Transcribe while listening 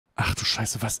Ach du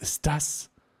Scheiße, was ist das?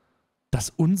 Das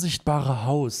unsichtbare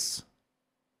Haus.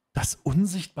 Das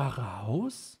unsichtbare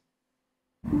Haus?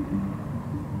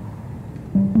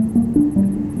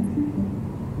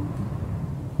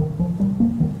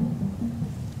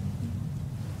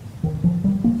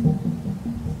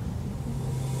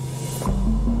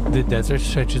 The desert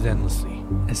stretches endlessly,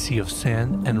 a sea of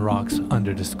sand and rocks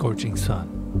under the scorching sun.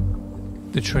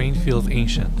 The terrain feels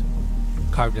ancient,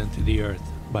 carved into the earth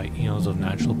by eons of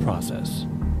natural process.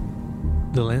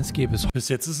 The landscape is Bis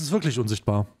jetzt ist es wirklich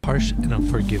unsichtbar. harsh and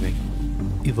unforgiving,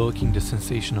 evoking the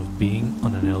sensation of being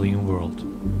on an alien world.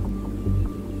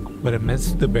 But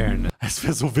amidst the barrenness, Es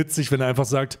wäre so witzig, wenn er einfach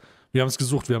sagt, wir haben es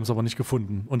gesucht, wir haben es aber nicht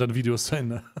gefunden. Und dann Video ist zu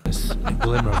Ende. a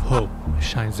glimmer of hope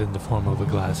shines in the form of a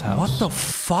glass What house. the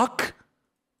fuck?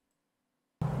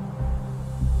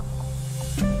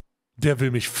 Der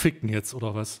will mich ficken jetzt,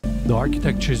 oder was? The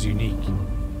architecture is unique.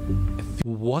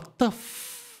 What the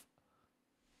f...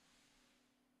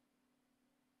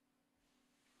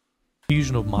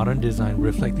 Fusion of modern design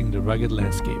reflecting the rugged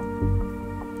landscape.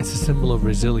 It's a symbol of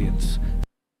resilience.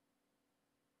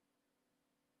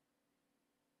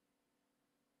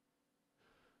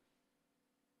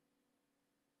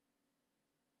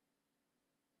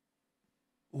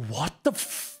 What the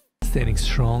f... Standing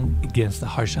strong against the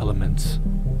harsh elements.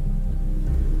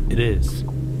 It is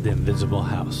the invisible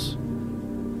house.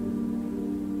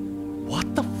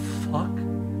 What the fuck?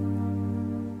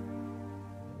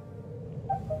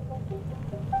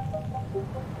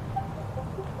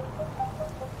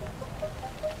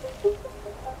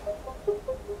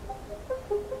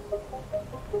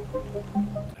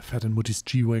 Er fährt in Muttis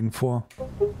G-Wagon vor.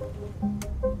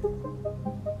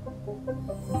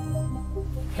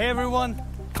 Hey everyone,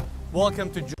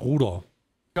 welcome to Bruder.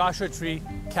 Joshua Tree,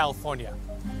 California.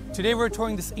 Today we're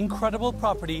touring this incredible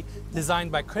property designed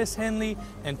by Chris Henley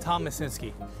and Tom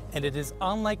Masinski, and it is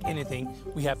unlike anything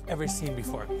we have ever seen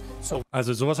before. So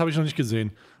Also sowas habe ich noch nicht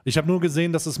gesehen. Ich habe nur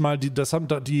gesehen, dass es mal die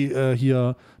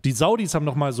Saudis haben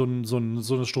noch mal so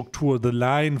eine Struktur, The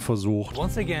Line, versucht.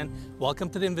 once again,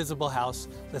 welcome to the Invisible House.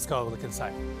 Let's go have a look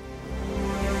inside.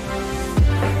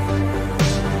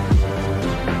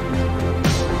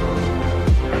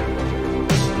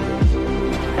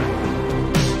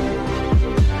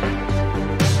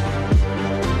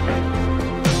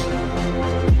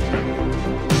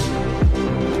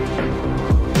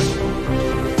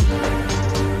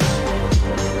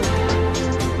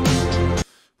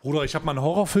 Bruder, ich habe mal einen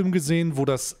Horrorfilm gesehen, wo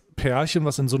das Pärchen,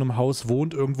 was in so einem Haus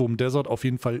wohnt, irgendwo im Desert, auf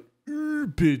jeden Fall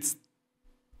übelst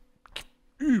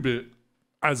übel.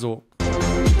 Also.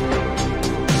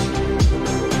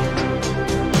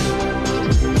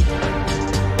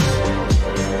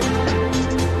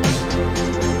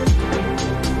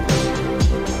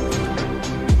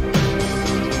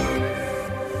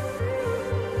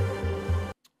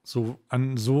 So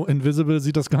invisible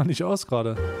sieht das gar nicht aus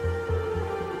gerade.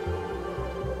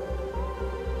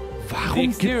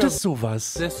 Warum gibt es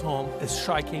sowas? This home is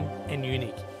striking and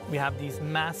unique. We have these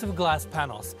massive glass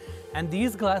panels, and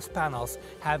these glass panels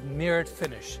have mirrored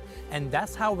finish, and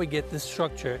that's how we get this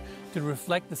structure to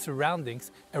reflect the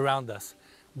surroundings around us.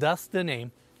 Thus the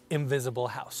name Invisible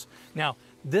House. Now,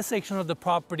 this section of the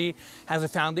property has a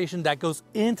foundation that goes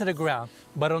into the ground,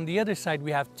 but on the other side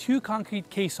we have two concrete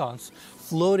caissons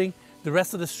floating the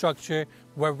rest of the structure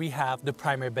where we have the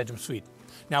primary bedroom suite.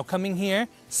 Now coming here,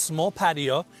 small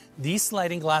patio, these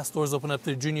sliding glass doors open up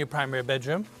to the junior primary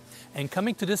bedroom. And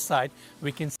coming to this side,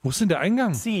 we can Wo ist denn der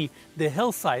Eingang? see the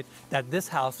hillside that this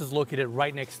house is located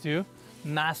right next to.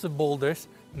 Massive boulders,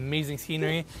 amazing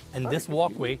scenery, and this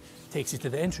walkway takes you to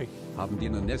the entry. Haben die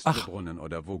einen Nestbrunnen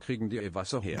oder wo kriegen die ihr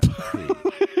Wasser her? Hey.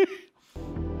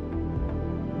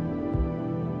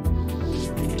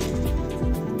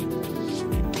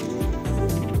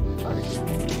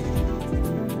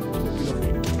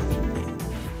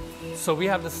 So we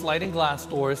have the sliding glass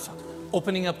doors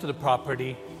opening up to the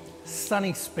property.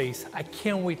 Stunning space. I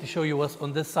can't wait to show you what's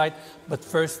on this side, but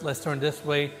first let's turn this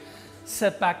way.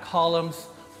 Setback columns,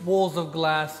 walls of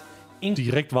glass,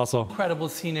 Direkt Wasser. incredible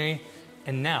scenery.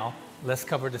 And now let's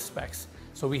cover the specs.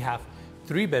 So we have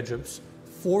 3 bedrooms,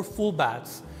 4 full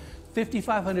baths,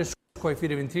 5,500 square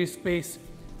feet of interior space,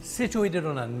 situated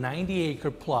on a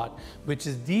 90-acre plot, which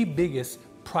is the biggest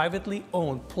privately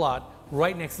owned plot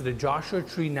right next to the Joshua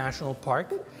Tree National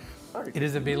Park. It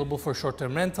is available for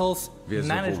short-term rentals,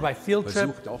 managed by Field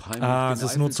Trip, Es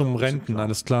ist nur zum Renten,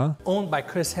 alles klar. owned by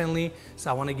Chris Henley. So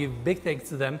I want to give big thanks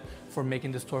to them for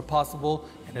making this tour possible.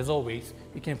 And as always,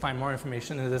 you can find more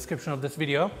information in the description of this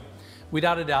video.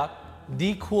 Without a doubt,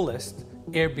 the coolest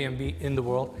Airbnb in the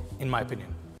world, in my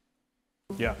opinion.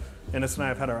 Yeah, Ines and I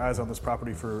have had our eyes on this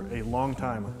property for a long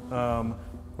time.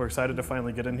 We're excited to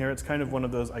finally get in here. It's kind of one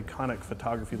of those iconic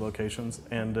photography locations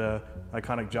and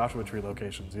iconic Joshua Tree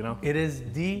locations, you know? It is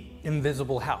the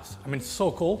invisible house. I mean, it's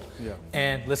so cool. Yeah.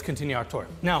 And let's continue our tour.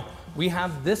 Now, we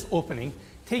have this opening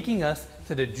taking us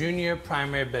to the junior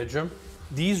primary bedroom.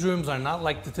 These rooms are not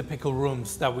like the typical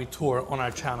rooms that we tour on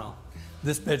our channel.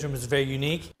 This bedroom is very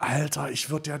unique. Alter,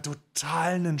 ich würde ja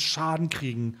total einen Schaden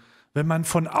kriegen, wenn man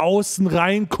von außen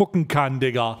reingucken kann,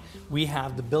 Digga. We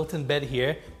have the built-in bed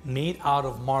here made out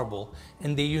of marble,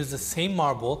 and they use the same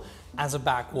marble as a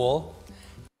back wall.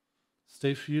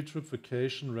 Stay Field Trip,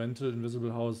 Vacation, Rental,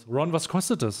 Invisible House. Ron, was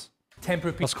kostet das?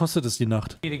 Tempur-Pedic Was kostet es die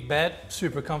Nacht? bed,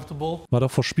 super comfortable. War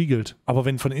doch verspiegelt. Aber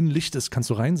wenn von innen Licht ist, kannst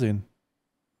du reinsehen.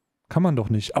 Kann man doch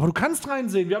nicht. Aber du kannst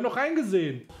reinsehen. Wir haben doch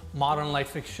reingesehen. Modern light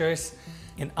fixtures,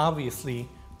 and obviously,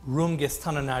 room gets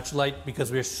ton of natural light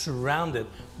because we're surrounded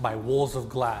by walls of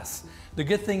glass. The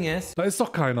good thing is, Da ist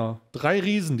doch keiner. 3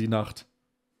 Riesen die Nacht.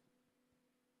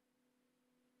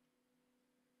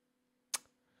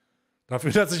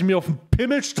 Dafür, dass ich mir auf den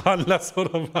Pimmel starren lasse,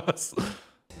 oder was?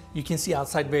 you can see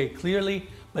outside very clearly,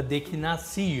 but they cannot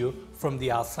see you from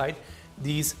the outside.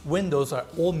 These windows are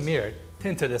all mirrored,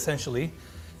 tinted essentially,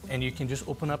 and you can just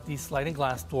open up these sliding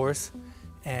glass doors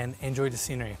and enjoy the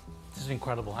scenery. This is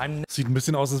incredible. I've Sieht ein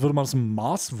bisschen aus, als würde man auf dem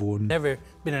Mars wohnen. never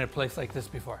been in a place like this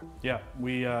before. Yeah,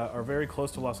 we are very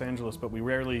close to Los Angeles, but we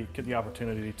rarely get the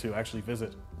opportunity to actually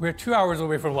visit. We're 2 hours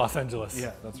away from Los Angeles.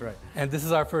 Yeah, that's right. And this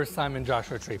is our first time in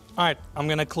Joshua Tree. All right, I'm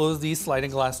gonna close these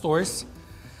sliding glass doors.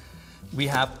 We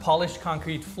have polished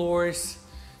concrete floors,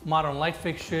 modern light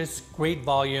fixtures, great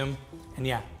volume, and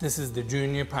yeah, this is the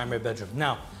junior primary bedroom.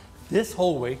 Now, this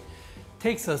hallway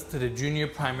takes us to the junior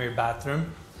primary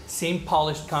bathroom. Same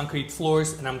polished concrete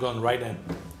floors, and I'm going right in.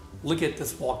 Look at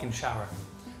this walk-in shower.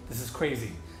 This is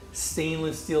crazy.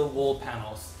 Stainless steel wall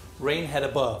panels, rain head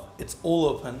above, it's all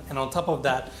open, and on top of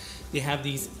that, they have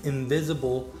these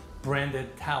invisible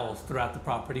branded towels throughout the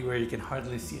property where you can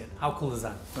hardly see it. How cool is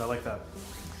that? I like that.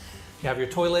 You have your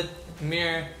toilet,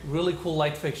 mirror, really cool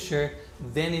light fixture,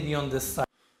 vanity on this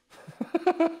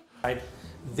side.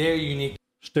 Very unique.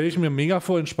 Stelle ich mir mega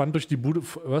vor, entspannt durch die Bude,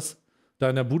 was? Da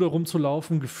in der Bude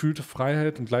rumzulaufen, gefühlte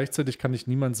Freiheit und gleichzeitig kann ich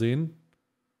niemand sehen.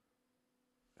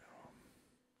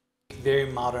 Very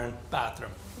modern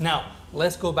bathroom. Now,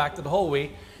 let's go back to the hallway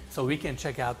so we can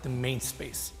check out the main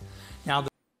space. Now,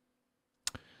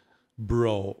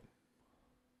 Bro.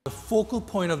 the focal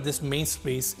point of this main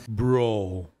space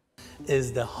Bro.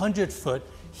 is the 100-foot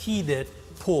heated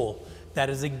pool that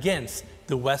is against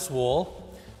the west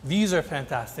wall. Views are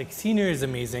fantastic, scenery is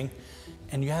amazing,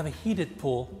 and you have a heated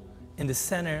pool in the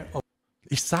center of.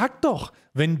 Ich sag doch,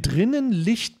 wenn drinnen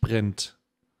Licht brennt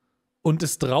und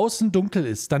es draußen dunkel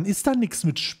ist, dann ist da nichts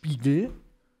mit Spiegel.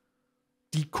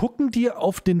 Die gucken dir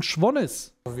auf den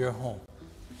Schwonnes. Of your home.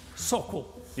 So cool.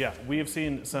 Yeah, we have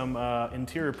seen some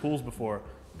interior pools before,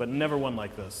 but never one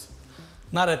like this.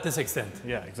 Not at this extent.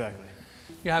 Yeah, exactly.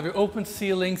 You have your open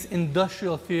ceilings,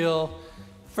 industrial feel,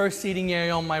 first seating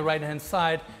area on my right-hand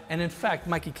side. And in fact,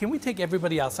 Mikey, can we take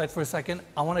everybody outside for a second?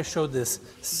 I want to show this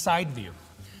side view.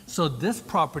 So this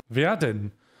property Wer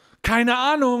denn? Keine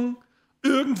Ahnung.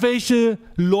 Irgendwelche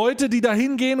Leute, die da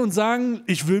hingehen und sagen,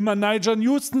 ich will mal Nigel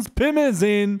Houstons Pimmel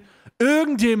sehen.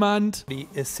 Irgendjemand.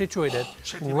 is situated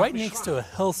right next to a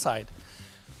hillside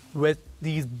with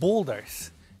these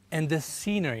boulders and this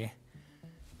scenery.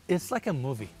 It's like a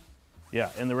movie. Yeah,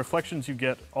 and the reflections you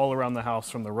get all around the house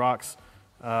from the rocks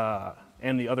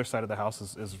and the other side of the house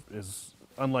is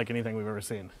unlike anything we've ever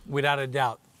seen. Without a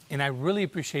doubt. And I really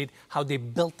appreciate how they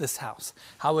built this house,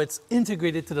 how it's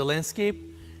integrated to the landscape.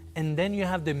 And then you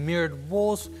have the mirrored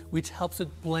walls, which helps it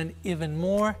blend even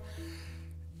more.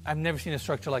 I've never seen a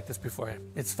structure like this before.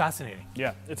 It's fascinating.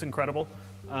 Yeah, it's incredible.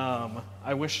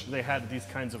 I wish they had these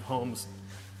kinds of homes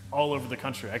all over the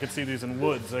country. I could see these in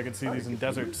woods. I could see these in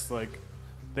deserts. Like,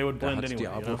 they would blend anyway.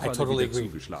 You know? I totally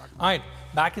agree. All right,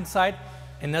 back inside,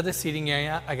 another seating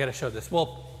area. I gotta show this.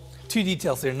 Well, 2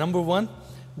 details here. Number 1,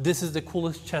 this is the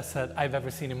coolest chess set I've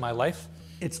ever seen in my life.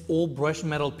 It's all brushed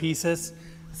metal pieces,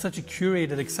 such a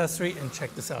curated accessory, and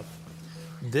check this out.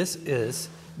 This is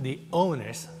the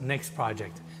owner's next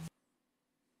project.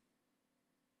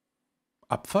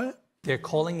 Abfall? They're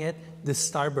calling it the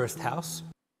Starburst House.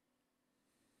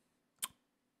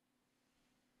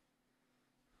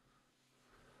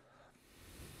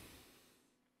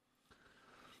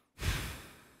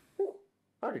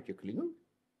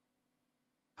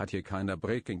 Hat hier keiner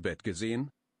Breaking Bad gesehen?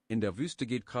 In der Wüste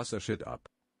geht krasser Shit ab.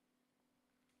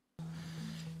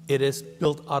 It is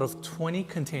built out of 20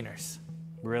 containers.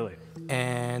 Really?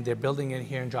 And they're building it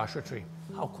here in Joshua Tree.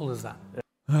 How cool is that?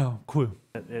 Ja, cool.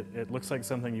 It looks like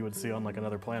something you would see on like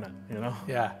another planet, you know?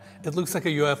 Yeah, it looks like a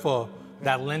UFO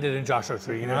that landed in Joshua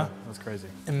Tree, you know? Yeah, that's crazy.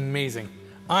 Amazing.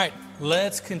 All right,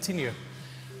 let's continue.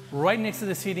 Right next to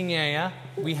the seating area,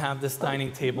 we have this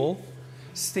dining table,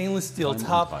 stainless steel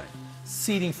top,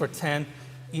 seating for 10.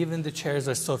 Even the chairs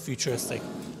are so futuristic.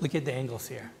 Look at the angles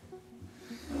here.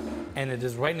 And it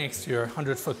is right next to your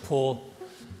 100-foot pool.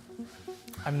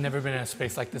 I've never been in a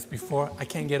space like this before. I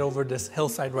can't get over this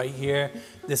hillside right here.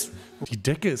 This Die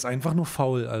Decke ist einfach nur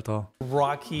faul, Alter.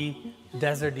 rocky,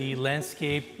 deserty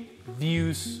landscape,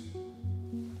 views.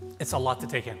 It's a lot to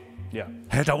take in. Yeah.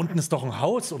 Hä, da unten ist doch ein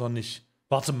Haus, oder nicht?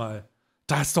 Warte mal.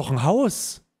 Da ist doch ein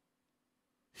Haus.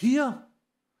 Hier.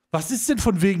 Was ist denn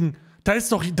von wegen? Da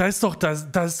ist doch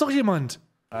jemand.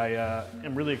 I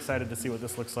am really excited to see what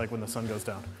this looks like when the sun goes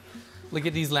down. Look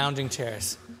at these lounging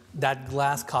chairs, that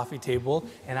glass coffee table,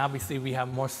 and obviously we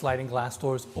have more sliding glass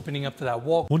doors opening up to that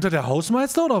Unter der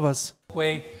Hausmeister oder was?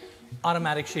 walkway,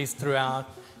 automatic shades throughout,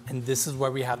 and this is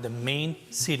where we have the main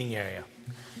seating area.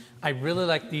 I really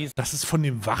like these. Das ist von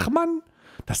dem Wachmann?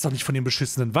 Das ist doch nicht von dem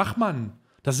beschissenen Wachmann.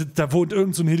 Da wohnt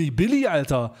irgend so ein Hilly-Billy,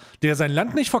 Alter, der sein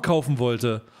Land nicht verkaufen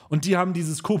wollte. Und die haben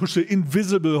dieses komische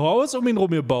Invisible House um ihn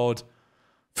rum gebaut.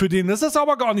 Für den ist das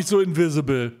aber gar nicht so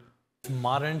invisible.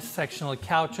 Modern sectional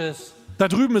couches. Da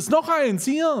drüben ist noch eins,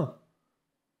 hier.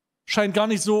 Scheint gar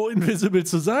nicht so invisible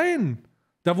zu sein.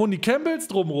 Da wohnen die Campbells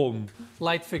drumrum.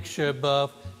 Light fixture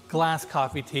above, glass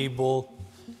coffee table,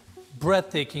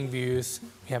 breathtaking views.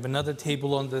 We have another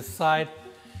table on this side.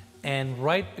 And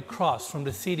right across from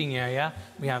the seating area,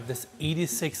 we have this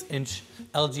 86-inch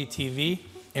LG TV.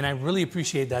 And I really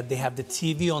appreciate that they have the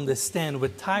TV on the stand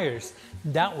with tires.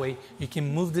 That way, you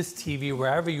can move this TV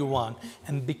wherever you want.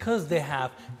 And because they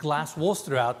have glass walls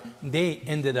throughout, they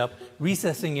ended up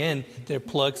recessing in their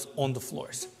plugs on the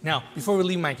floors. Now, before we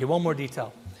leave, Mikey, one more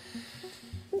detail.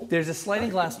 There's a sliding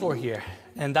glass door here,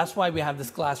 and that's why we have this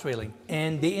glass railing.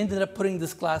 And they ended up putting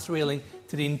this glass railing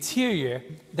to the interior.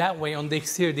 That way, on the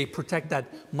exterior, they protect that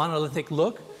monolithic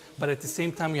look. But at the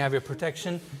same time, you have your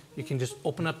protection. You can just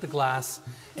open up the glass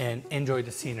and enjoy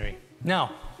the scenery.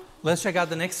 Now, let's check out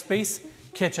the next space,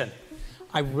 kitchen.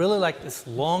 I really like this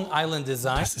Long Island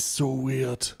design. Das ist so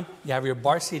weird. You have your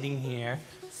bar seating here,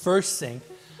 first sink,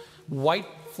 white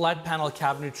flat panel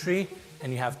cabinetry,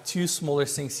 and you have two smaller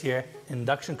sinks here,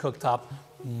 induction cooktop,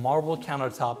 marble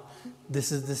countertop.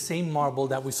 This is the same marble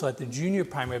that we saw at the junior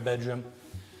primary bedroom.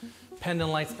 Pendant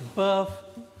lights above,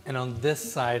 and on this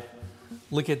side,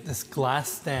 look at this glass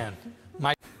stand.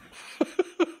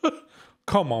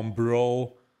 Come on,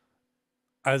 Bro.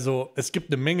 Also, es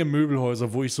gibt eine Menge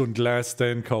Möbelhäuser, wo ich so ein Glass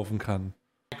Stand kaufen kann.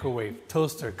 Microwave,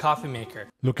 toaster, coffee maker.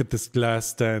 Look at this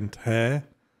glass stand. Hä?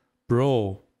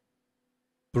 Bro.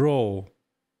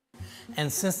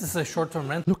 And since this is a short-term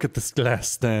rental Look at this glass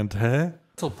stand. Hä?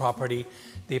 property,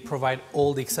 they provide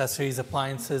all the accessories,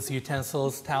 appliances,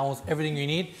 utensils, towels, everything you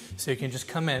need, so you can just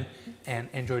come in and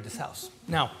enjoy this house.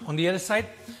 Now, on the other side,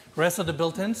 rest of the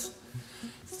built-ins,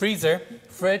 freezer,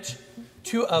 fridge,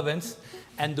 2 ovens,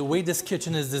 and the way this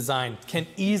kitchen is designed can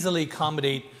easily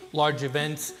accommodate large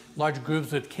events, large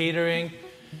groups with catering.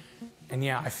 And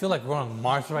yeah, I feel like we're on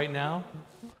Mars right now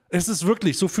Es ist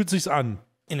wirklich, so fühlt sich's an.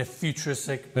 in a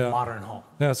futuristic, Ja. modern home.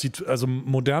 Ja, es sieht, also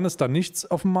modern ist da nichts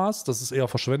auf dem Mars, das ist eher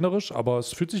verschwenderisch, aber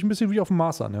es fühlt sich ein bisschen wie auf dem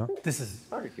Mars an, ja. This is,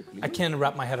 I can't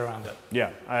wrap my head around it.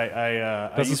 Yeah,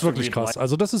 Das I ist wirklich krass.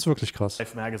 Also das ist wirklich krass.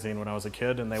 Life magazine when I was a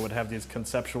kid, and they would have these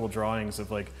conceptual drawings of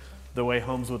like the way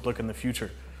homes would look in the future.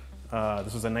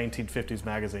 This was a 1950s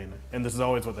magazine, and this is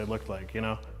always what they looked like. You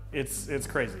know, it's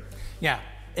crazy. Yeah,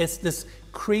 it's this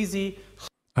crazy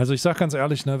Also ich sag ganz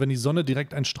ehrlich, ne, wenn die Sonne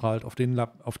direkt einstrahlt auf den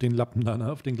Lappen da, ne,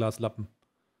 auf den Glaslappen.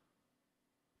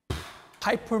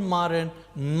 hyper-modern,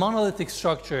 monolithic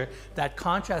structure that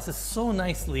contrasts so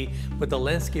nicely with the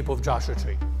landscape of Joshua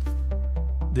Tree.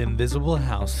 The invisible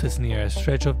house sits near a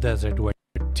stretch of desert where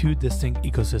 2 distinct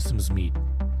ecosystems meet.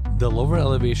 The lower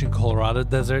elevation Colorado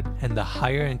Desert and the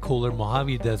higher and cooler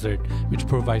Mojave Desert, which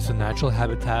provides a natural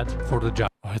habitat for the Joshua.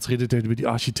 Oh, jetzt redet er über die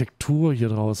Architektur hier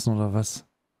draußen, oder was?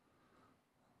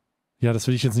 Ja, das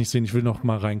will ich jetzt nicht sehen. Ich will noch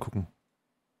mal reingucken.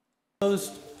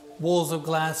 Closed walls of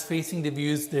glass facing the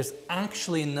views. There's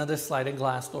actually another sliding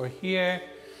glass door here.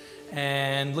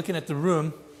 And looking at the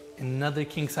room, another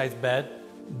king-size bed,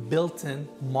 built-in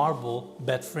marble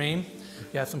bed frame.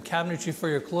 You have some cabinetry for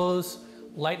your clothes,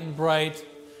 light and bright,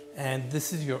 and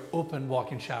this is your open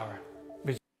walk-in shower.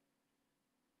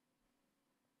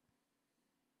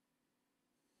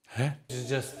 Hä? Which is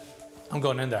just, I'm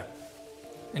going in there.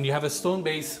 And you have a stone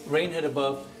base, rain head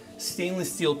above,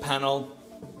 stainless steel panel.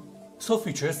 So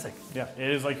futuristic. Yeah, it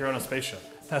is like you're on a spaceship.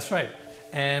 That's right.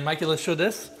 And Mikey, let's show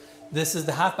this. This is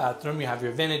the half bathroom. You have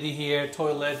your vanity here,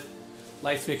 toilet,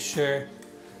 light fixture.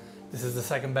 This is the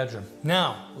second bedroom.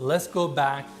 Now, let's go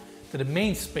back to the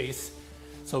main space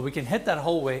so we can hit that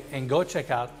hallway and go check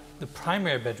out the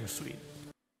primary bedroom suite.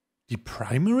 Die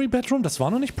Primary Bedroom? Das war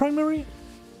noch nicht Primary?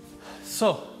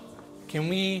 So, can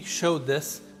we show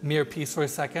this mirror piece for a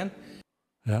second?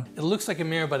 Ja. It looks like a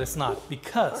mirror, but it's not,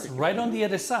 because right on the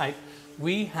other side,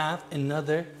 we have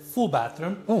another full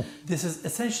bathroom. Oh. This is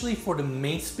essentially for the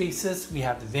main spaces. We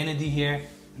have the vanity here,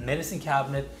 medicine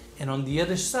cabinet, and on the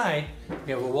other side,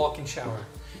 we have a walk-in shower.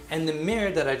 And the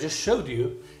mirror that I just showed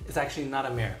you is actually not a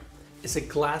mirror. It's a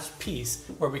glass piece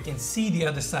where we can see the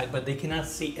other side, but they cannot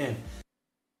see in.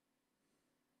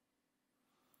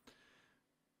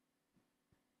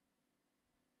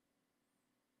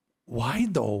 Why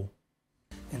though?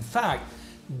 In fact,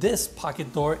 this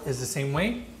pocket door is the same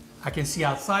way. I can see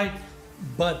outside,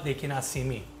 but they cannot see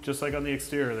me. Just like on the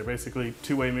exterior, they're basically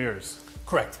two-way mirrors.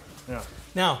 Correct. Yeah.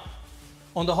 Now,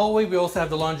 on the hallway, we also have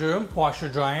the laundry room, washer,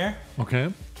 dryer,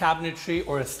 Okay. cabinetry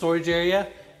or a storage area.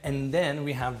 And then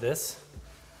we have this,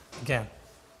 again,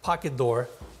 pocket door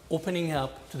opening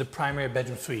up to the primary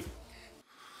bedroom suite.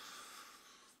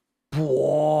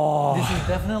 Boah. This is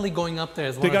definitely going up there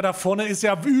as one Digga, da vorne ist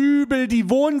ja übel die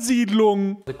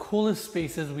Wohnsiedlung. of the coolest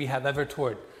spaces we have ever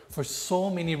toured for so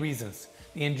many reasons.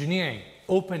 The engineering,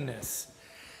 openness,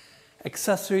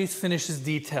 accessories, finishes,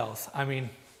 details. I mean,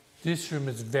 this room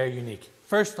is very unique.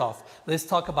 First off, let's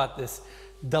talk about this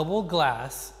double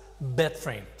glass bed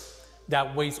frame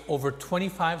that weighs over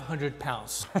 2,500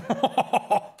 pounds.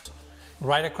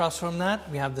 Right across from that,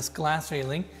 we have this glass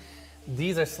railing.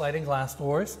 These are sliding glass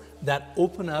doors that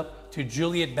open up to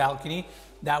Juliet balcony.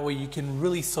 That way you can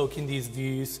really soak in these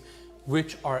views,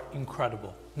 which are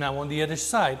incredible. Now on the other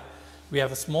side, we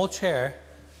have a small chair,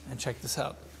 and check this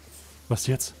out. Was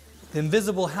jetzt? The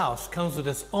Invisible House comes with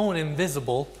its own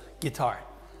invisible guitar.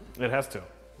 It has to.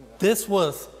 This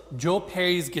was Joe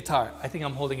Perry's guitar. I think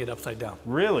I'm holding it upside down.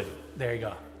 Really? There you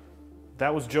go.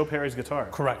 That was Joe Perry's guitar?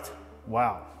 Correct.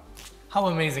 Wow. How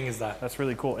amazing is that? That's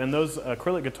really cool. And those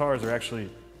acrylic guitars are actually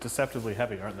deceptively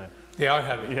heavy, aren't they? They are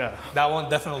heavy. Yeah. That one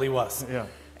definitely was. Yeah.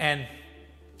 And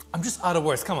I'm just out of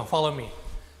words. Come on, follow me.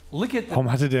 Look at Warum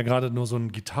hatte der gerade nur so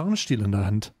einen Gitarrenstiel in der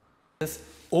Hand? this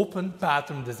open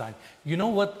bathroom design. You know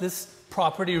what this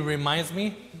property reminds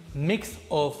me? Mix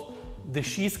of the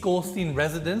Shees Goldstein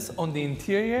residence on the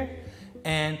interior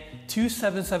and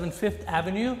 277 Fifth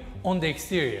Avenue on the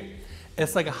exterior.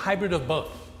 It's like a hybrid of both.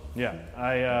 Yeah.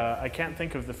 I can't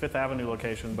think of the Fifth Avenue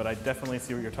location, but I definitely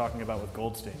see what you're talking about with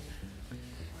Goldstein.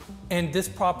 And this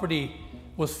property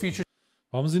was featured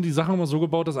Warum sind die Sachen immer so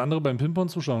gebaut, dass andere beim Pimpern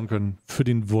zuschauen können? Für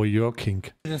den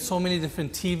Voyeur-Kink. in so many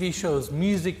different TV shows,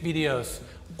 music videos,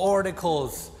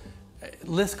 articles.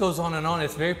 List goes on and on.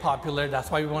 It's very popular. That's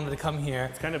why we wanted to come here.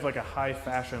 It's kind of like a high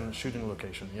fashion shooting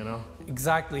location, you know?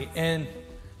 Exactly. And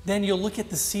then you'll look at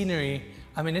the scenery.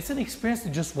 I mean, it's an experience to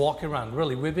just walk around,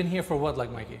 really. We've been here for what, like,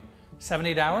 Mikey? 7,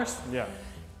 8 hours? Yeah.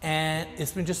 And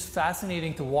it's been just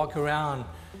fascinating to walk around.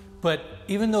 But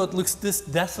even though it looks this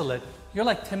desolate, you're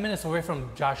like 10 minutes away from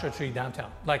Joshua Tree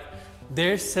downtown. Like,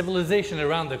 there's civilization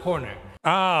around the corner.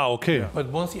 Ah, okay. But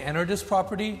once you enter this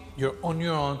property, you're on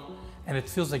your own, and it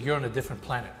feels like you're on a different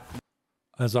planet.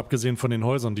 Also abgesehen von den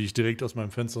Häusern, die ich direkt aus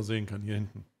meinem Fenster sehen kann, hier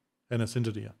hinten. Ennis,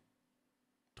 hinter dir.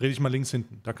 Dreh dich mal links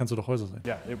hinten, da kannst du doch Häuser sehen.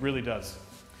 Yeah, it really does.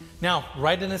 Now,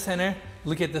 right in the center,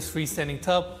 look at this freestanding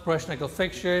tub, brush nickel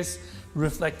fixtures,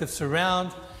 reflective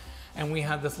surround, and we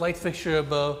have this light fixture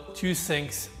above, 2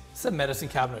 sinks, it's a medicine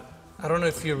cabinet. I don't know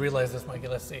if you realize this, Mikey,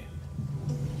 let's see.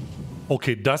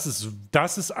 Okay, das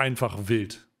ist einfach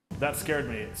wild. That scared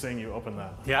me, seeing you open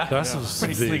that. Yeah? Das ist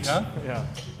Pretty sleek, wild. huh? Yeah.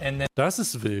 And then Das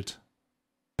ist wild.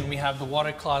 we have the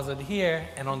water closet here,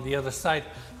 and on the other side,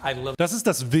 I love Das ist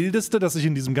das Wildeste, das ich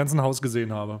in diesem ganzen Haus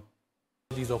gesehen habe.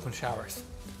 these open showers.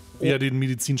 Wie er den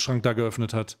Medizinschrank da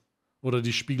geöffnet hat. Oder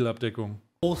die Spiegelabdeckung.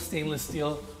 Full stainless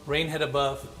steel, rain head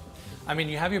above. I mean,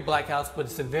 you have your black house, but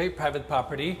it's a very private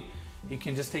property. You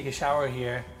can just take a shower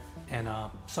here and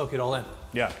soak it all in.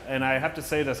 Yeah, and I have to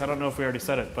say this, I don't know if we already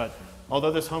said it, but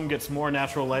although this home gets more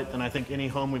natural light than I think any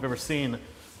home we've ever seen,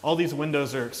 all these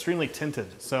windows are extremely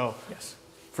tinted. So Yes.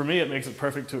 for me, it makes it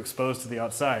perfect to expose to the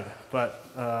outside. But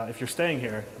if you're staying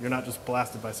here, you're not just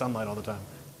blasted by sunlight all the time.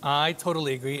 I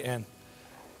totally agree, and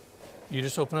you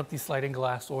just open up these sliding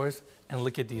glass doors and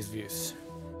look at these views.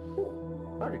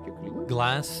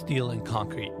 Glass, steel, and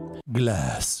concrete.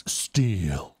 Glass,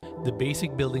 steel. The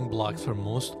basic building blocks for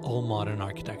most all modern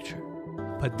architecture.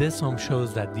 But this home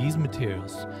shows that these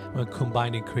materials, when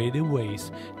combined in creative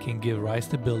ways, can give rise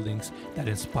to buildings that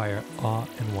inspire awe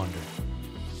and wonder.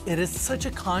 It is such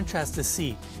a contrast to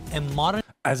see a modern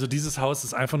Also dieses Haus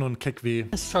ist einfach nur ein Keckweh.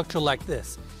 structure like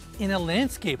this, in a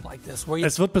landscape like this, where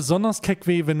Es wird besonders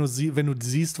Keckweh, wenn du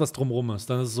siehst, was drumrum ist.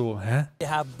 Dann ist es so, hä? you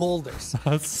have boulders,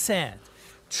 Was? sand,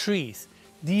 trees,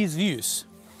 these views.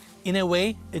 In a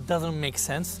way, it doesn't make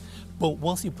sense, but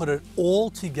once you put it all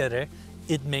together,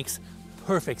 it makes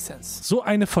perfect sense. So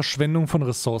eine Verschwendung von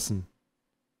Ressourcen.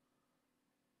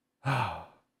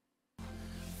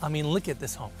 I mean, look at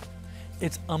this home.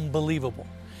 It's unbelievable.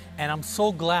 And I'm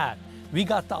so glad we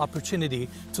got the opportunity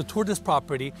to tour this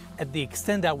property at the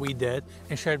extent that we did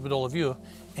and share it with all of you.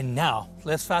 And now,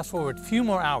 let's fast forward a few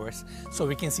more hours so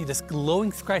we can see this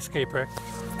glowing skyscraper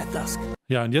at dusk.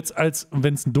 Ja, und jetzt als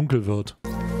wenn es dunkel wird.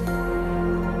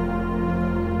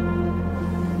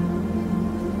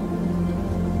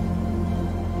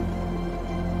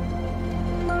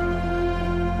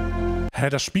 Hä,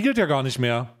 das spiegelt ja gar nicht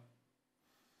mehr.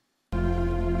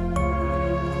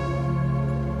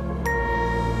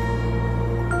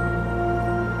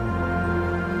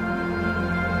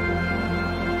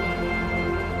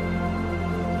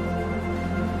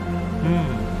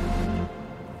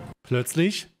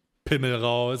 Plötzlich Pimmel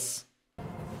raus.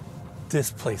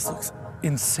 This place looks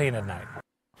insane at night.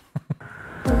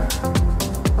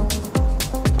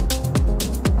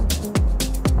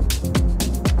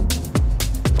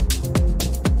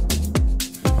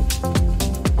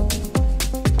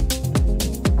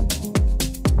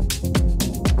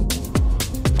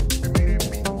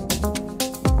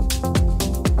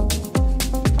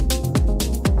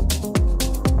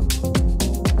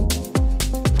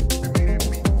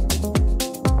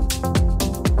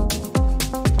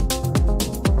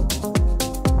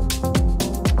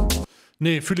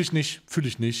 Nee, fühle ich nicht. Fühle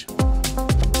ich nicht.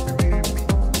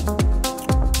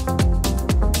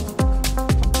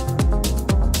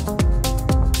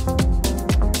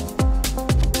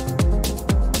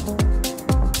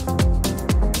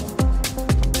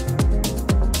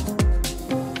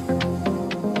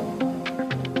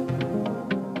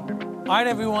 All right,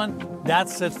 everyone,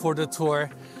 that's it for the tour.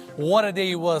 What a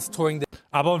day it was touring the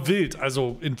Aber wild,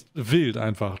 also wild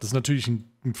einfach. Das ist natürlich ein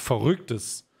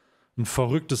verrücktes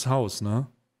Haus, ne?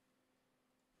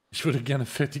 Ich würde gerne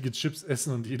fettige Chips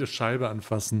essen und jede Scheibe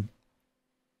anfassen.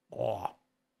 Oh.